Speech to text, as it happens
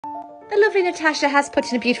The lovely Natasha has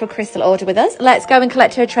put in a beautiful crystal order with us. Let's go and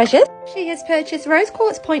collect her treasures. She has purchased rose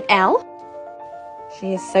quartz point L.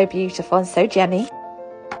 She is so beautiful and so gemmy.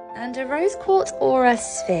 And a rose quartz aura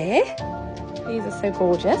sphere. These are so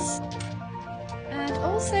gorgeous. And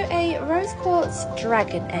also a rose quartz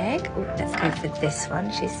dragon egg. Ooh, let's go for this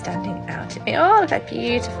one. She's standing out at me. Oh, look at that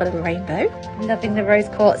beautiful little rainbow. Loving the rose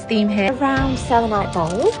quartz theme here. A round selenite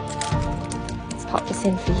bowl. Let's pop this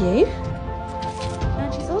in for you.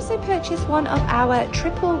 And she's also purchased one of our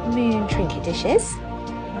triple moon trinket dishes.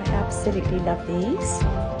 I absolutely love these.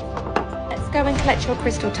 Let's go and collect your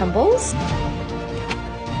crystal tumbles.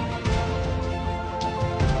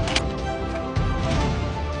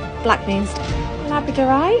 Black moons,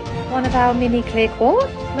 labradorite, one of our mini clear quartz,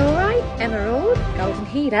 fluorite, emerald, golden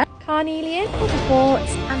healer, carnelian, quartz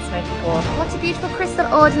quartz, and smoky quartz. What a beautiful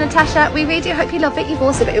crystal order, Natasha. We really do hope you love it. You've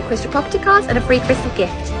also got your crystal property cards and a free crystal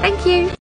gift. Thank you.